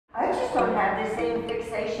folks don't have the same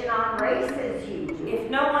fixation on race as you do. If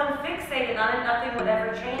no one fixated on it, nothing would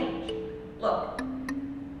ever change. Look,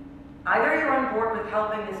 either you're on board with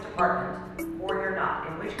helping this department, or you're not,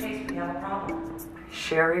 in which case we have a problem.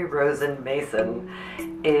 Sherry Rosen Mason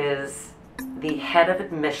is the head of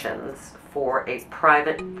admissions for a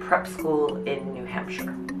private prep school in New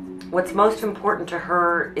Hampshire. What's most important to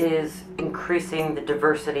her is increasing the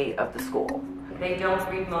diversity of the school. They don't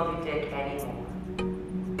read Moby Dick anymore.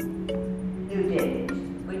 You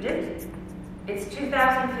did. We did. It's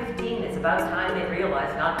 2015. It's about time they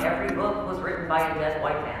realized not every book was written by a dead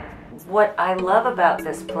white man. What I love about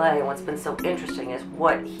this play and what's been so interesting is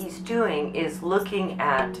what he's doing is looking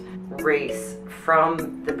at race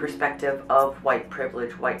from the perspective of white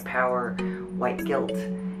privilege, white power, white guilt,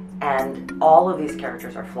 and all of these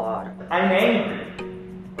characters are flawed. I'm angry,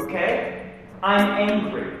 okay? I'm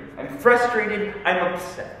angry. I'm frustrated. I'm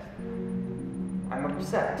upset. I'm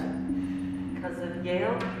upset. Because of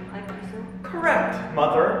Yale, I presume? Correct,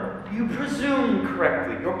 Mother. You presume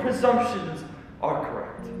correctly. Your presumptions are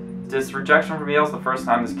correct. This rejection from Yale is the first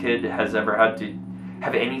time this kid has ever had to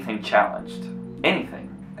have anything challenged. Anything.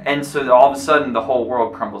 And so all of a sudden the whole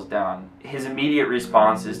world crumbles down. His immediate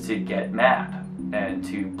response is to get mad and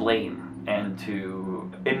to blame and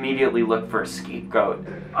to immediately look for a scapegoat.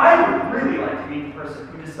 I would really like to be the person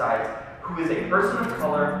who decides who is a person of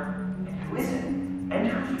color and who isn't, and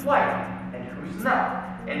who's white and who's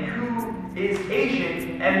not, and who is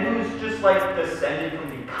Asian and who's just like descended from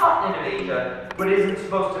the continent of Asia but isn't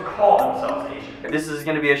supposed to call themselves Asian. This is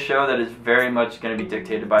going to be a show that is very much going to be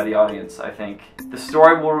dictated by the audience, I think. The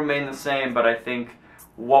story will remain the same, but I think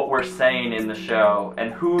what we're saying in the show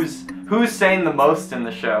and who's saying the most in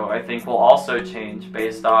the show, I think will also change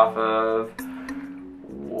based off of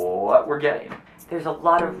what we're getting. There's a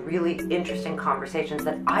lot of really interesting conversations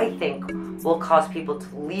that I think will cause people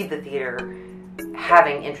to leave the theater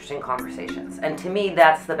having interesting conversations. And to me,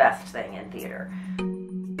 that's the best thing in theater.